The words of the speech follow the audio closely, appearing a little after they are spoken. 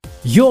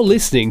You're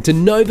listening to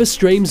Nova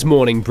Stream's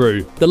Morning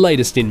Brew, the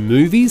latest in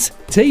movies,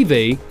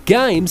 TV,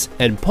 games,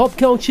 and pop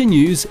culture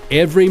news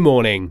every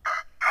morning.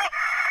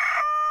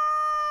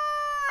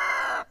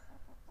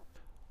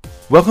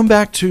 Welcome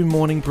back to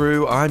Morning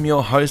Brew. I'm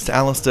your host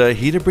Alistair,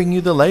 here to bring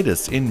you the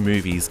latest in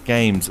movies,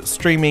 games,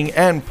 streaming,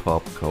 and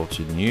pop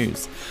culture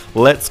news.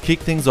 Let's kick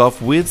things off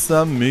with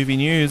some movie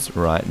news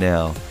right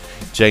now.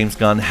 James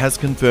Gunn has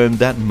confirmed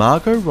that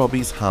Margot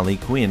Robbie's Harley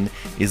Quinn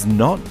is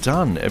not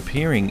done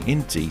appearing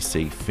in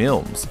DC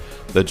films.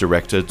 The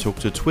director took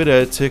to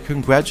Twitter to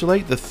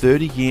congratulate the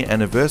 30-year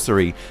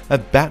anniversary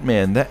of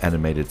Batman the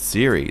Animated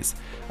Series.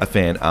 A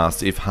fan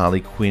asked if Harley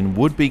Quinn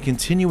would be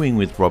continuing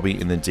with Robbie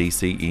in the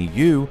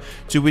DCEU,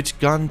 to which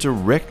Gunn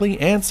directly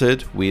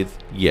answered with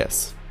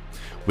yes.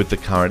 With the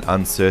current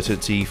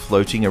uncertainty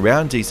floating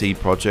around DC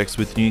projects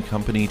with new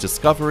company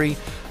Discovery,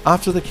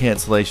 after the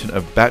cancellation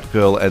of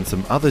Batgirl and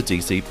some other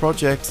DC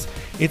projects,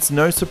 it's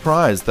no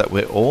surprise that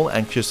we're all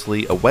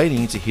anxiously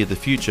awaiting to hear the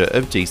future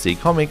of DC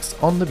Comics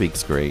on the big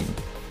screen.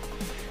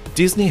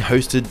 Disney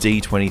hosted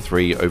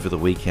D23 over the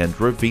weekend,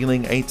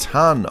 revealing a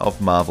ton of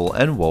Marvel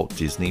and Walt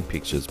Disney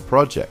Pictures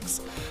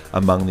projects.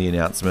 Among the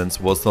announcements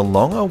was the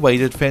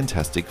long-awaited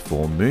Fantastic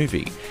Four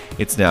movie.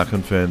 It's now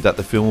confirmed that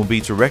the film will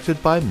be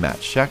directed by Matt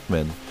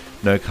Shakman.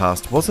 No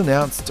cast was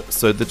announced,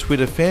 so the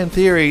Twitter fan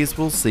theories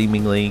will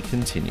seemingly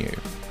continue.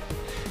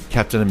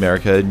 Captain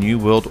America: New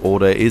World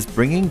Order is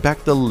bringing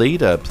back the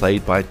leader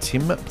played by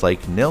Tim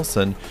Blake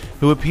Nelson,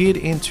 who appeared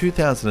in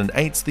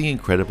 2008's The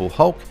Incredible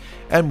Hulk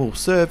and will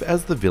serve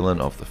as the villain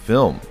of the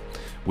film.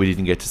 We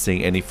didn't get to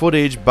see any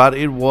footage, but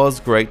it was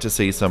great to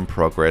see some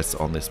progress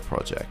on this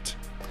project.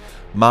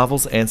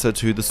 Marvel's answer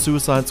to the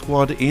Suicide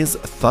Squad is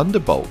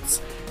Thunderbolts.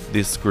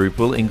 This group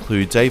will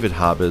include David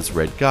Harbour's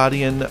Red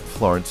Guardian,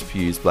 Florence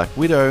Pugh's Black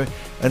Widow,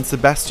 and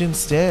Sebastian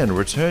Stan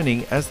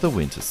returning as the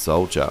Winter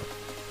Soldier.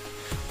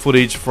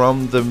 Footage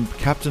from the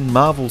Captain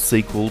Marvel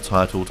sequel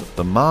titled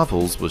The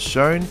Marvels was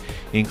shown,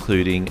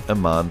 including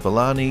Iman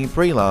Vellani,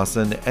 Brie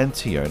Larson, and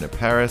Teyonah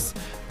Parris.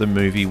 The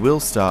movie will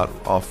start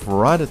off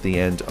right at the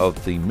end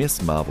of the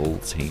Miss Marvel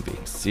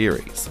TV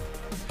series.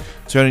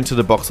 Turning to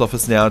the box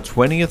office now,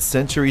 20th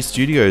Century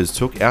Studios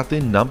took out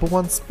their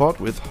 #1 spot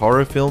with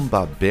horror film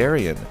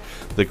Barbarian.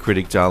 The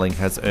critic darling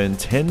has earned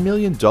 $10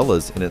 million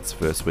in its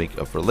first week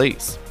of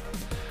release.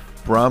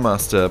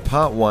 Brahmaster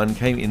Part 1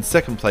 came in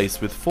second place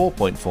with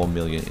 $4.4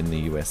 million in the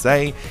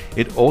USA.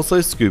 It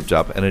also scooped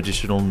up an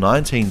additional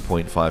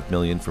 $19.5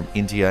 million from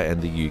India and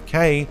the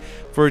UK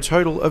for a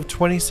total of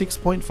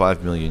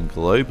 $26.5 million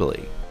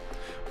globally.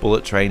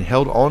 Bullet Train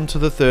held on to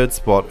the third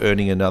spot,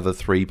 earning another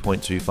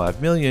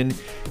 $3.25 million,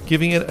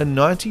 giving it a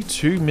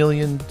 $92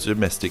 million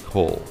domestic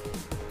haul.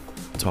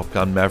 Top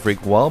Gun Maverick,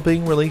 while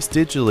being released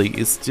digitally,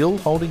 is still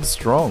holding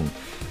strong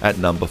at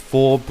number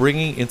 4,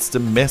 bringing its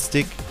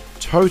domestic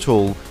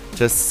total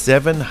to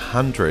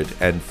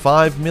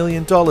 $705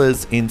 million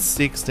in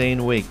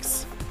 16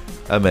 weeks.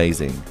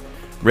 Amazing.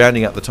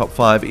 Rounding out the top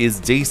 5 is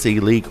DC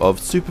League of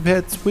Super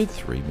Pets with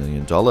 $3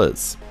 million.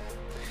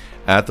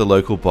 At the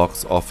local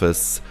box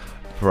office,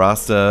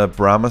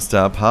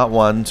 Brahmastar Part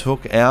 1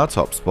 took our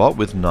top spot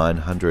with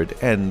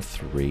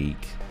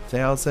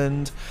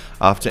 $903,000.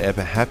 After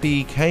Ever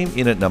Happy came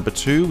in at number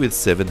 2 with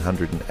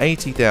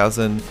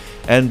 $780,000,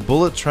 and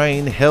Bullet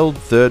Train held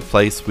third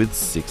place with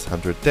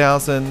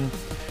 $600,000.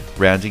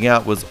 Rounding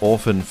out was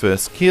Orphan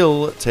First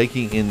Kill,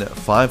 taking in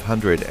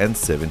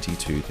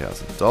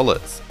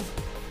 $572,000.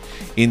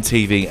 In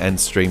TV and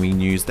streaming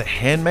news, The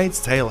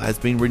Handmaid's Tale has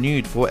been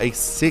renewed for a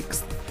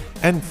 6th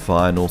and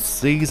final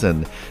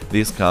season.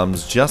 This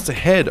comes just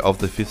ahead of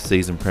the 5th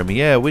season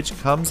premiere, which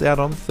comes out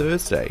on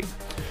Thursday.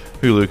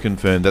 Hulu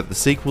confirmed that the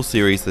sequel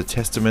series The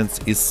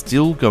Testaments is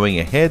still going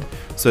ahead,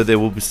 so there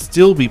will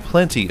still be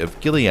plenty of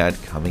Gilead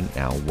coming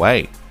our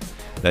way.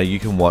 Now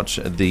you can watch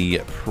the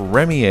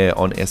premiere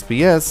on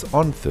SBS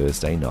on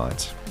Thursday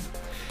night.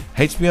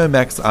 HBO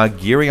Max are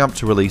gearing up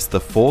to release the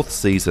 4th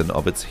season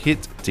of its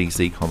hit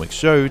DC Comics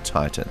show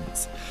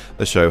Titans.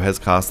 The show has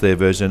cast their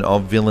version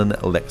of villain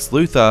Lex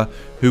Luthor,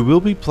 who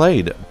will be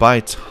played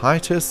by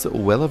Titus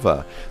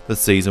Welliver. The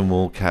season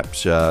will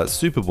capture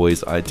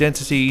Superboy's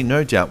identity,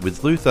 no doubt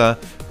with Luthor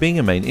being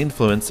a main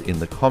influence in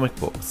the comic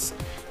books.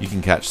 You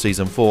can catch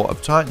season 4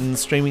 of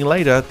Titans streaming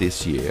later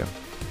this year.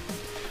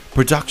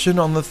 Production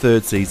on the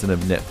 3rd season of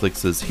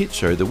Netflix's hit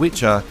show The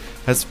Witcher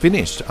has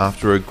finished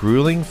after a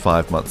grueling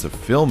 5 months of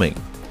filming.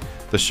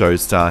 The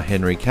show's star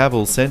Henry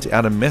Cavill sent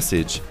out a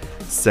message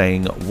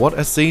saying, "What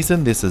a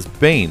season this has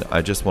been.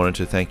 I just wanted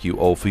to thank you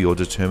all for your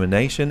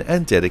determination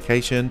and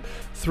dedication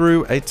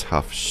through a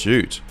tough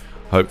shoot.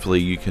 Hopefully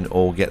you can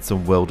all get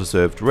some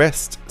well-deserved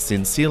rest.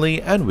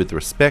 Sincerely and with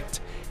respect,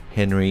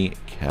 Henry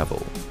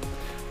Cavill."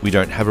 We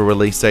don't have a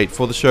release date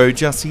for the show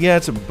just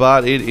yet,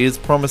 but it is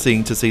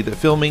promising to see that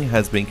filming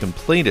has been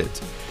completed.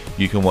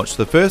 You can watch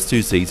the first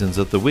 2 seasons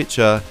of The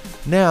Witcher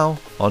now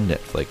on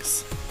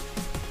Netflix.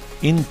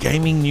 In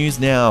gaming news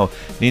now,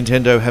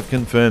 Nintendo have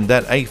confirmed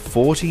that a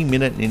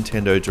 40-minute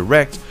Nintendo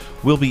Direct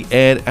will be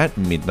aired at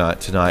midnight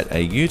tonight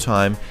AU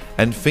time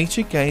and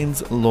feature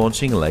games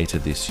launching later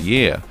this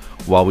year.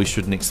 While we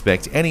shouldn't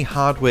expect any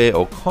hardware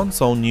or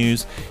console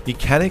news, you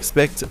can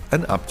expect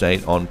an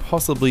update on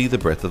possibly the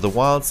Breath of the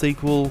Wild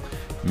sequel,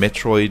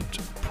 Metroid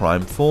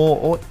Prime 4,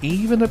 or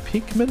even a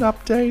Pikmin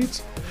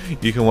update.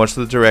 You can watch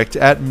the Direct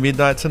at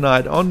midnight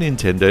tonight on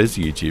Nintendo's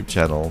YouTube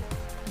channel.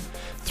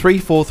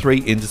 343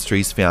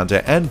 Industries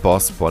founder and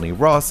boss Bonnie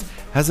Ross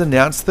has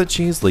announced that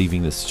she is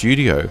leaving the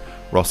studio.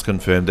 Ross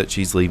confirmed that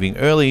she's leaving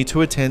early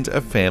to attend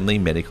a family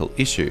medical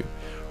issue.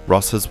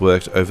 Ross has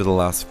worked over the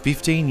last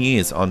 15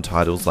 years on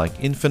titles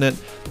like Infinite,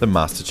 the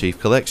Master Chief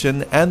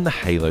Collection, and the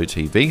Halo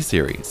TV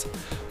series.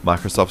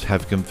 Microsoft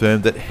have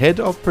confirmed that head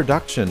of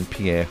production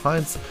Pierre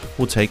Heinz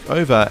will take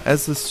over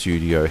as the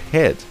studio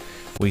head.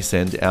 We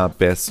send our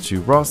best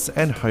to Ross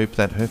and hope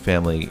that her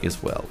family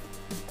is well.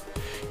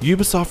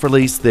 Ubisoft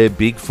released their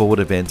Big Forward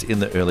event in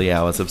the early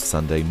hours of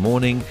Sunday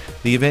morning.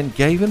 The event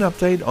gave an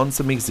update on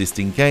some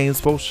existing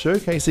games while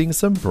showcasing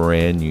some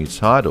brand new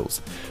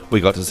titles. We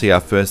got to see our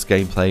first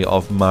gameplay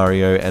of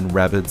Mario and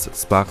Rabbids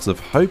Sparks of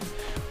Hope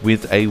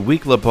with a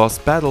Wiggler boss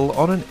battle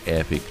on an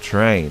epic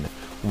train.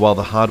 While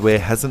the hardware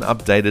hasn't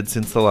updated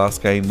since the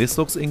last game, this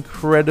looks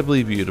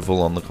incredibly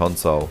beautiful on the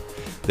console.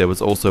 There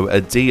was also a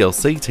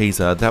DLC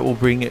teaser that will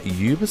bring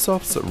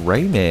Ubisoft's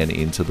Rayman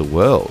into the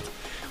world.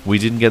 We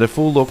didn't get a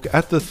full look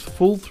at the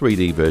full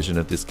 3D version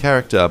of this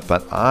character,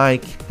 but I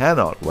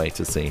cannot wait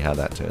to see how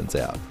that turns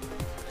out.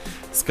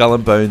 Skull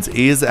and Bones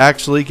is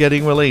actually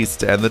getting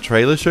released, and the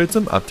trailer showed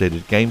some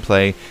updated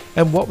gameplay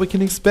and what we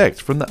can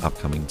expect from the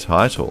upcoming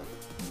title.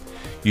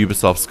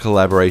 Ubisoft's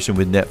collaboration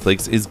with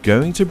Netflix is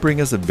going to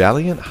bring us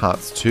Valiant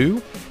Hearts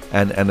 2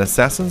 and an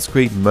Assassin's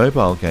Creed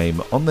mobile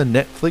game on the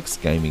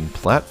Netflix gaming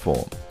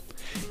platform.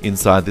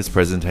 Inside this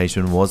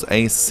presentation was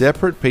a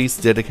separate piece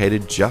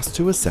dedicated just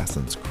to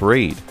Assassin's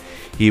Creed.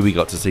 Here we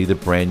got to see the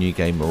brand new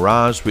game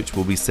Mirage, which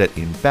will be set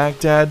in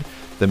Baghdad.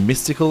 The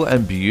mystical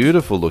and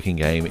beautiful looking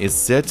game is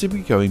said to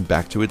be going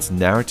back to its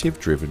narrative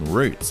driven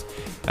roots.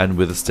 And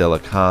with a stellar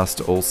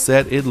cast all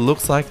set, it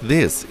looks like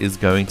this is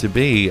going to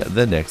be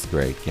the next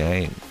great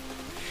game.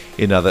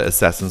 In other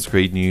Assassin's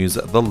Creed news,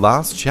 the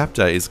last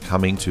chapter is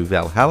coming to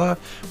Valhalla,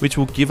 which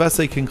will give us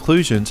a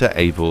conclusion to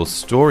Eivor's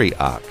story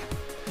arc.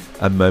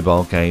 A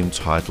mobile game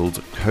titled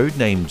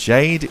Codename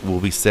Jade will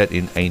be set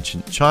in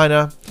ancient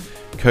China.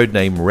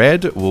 Codename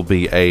Red will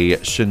be a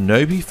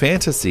shinobi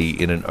fantasy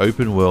in an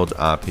open-world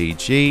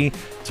RPG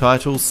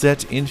title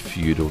set in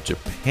feudal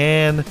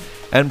Japan.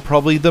 And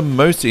probably the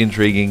most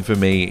intriguing for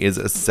me is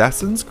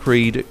Assassin's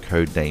Creed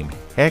Codename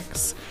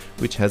Hex,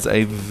 which has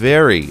a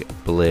very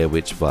Blair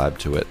Witch vibe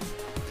to it.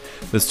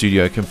 The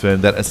studio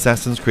confirmed that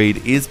Assassin's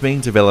Creed is being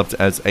developed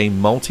as a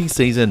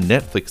multi-season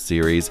Netflix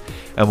series,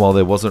 and while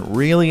there wasn't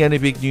really any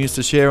big news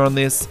to share on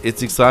this,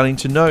 it's exciting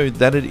to know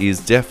that it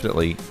is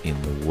definitely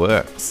in the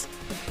works.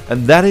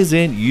 And that is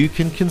it. You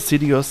can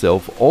consider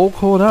yourself all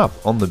caught up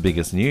on the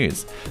biggest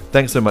news.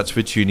 Thanks so much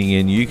for tuning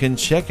in. You can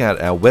check out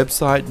our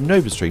website,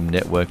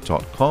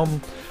 novastreamnetwork.com,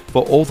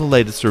 for all the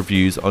latest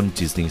reviews on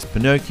Disney's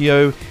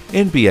Pinocchio,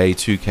 NBA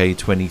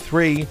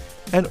 2K23,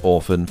 and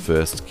Orphan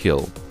First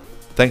Kill.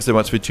 Thanks so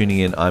much for tuning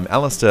in. I'm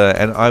Alistair,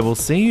 and I will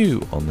see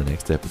you on the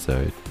next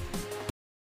episode.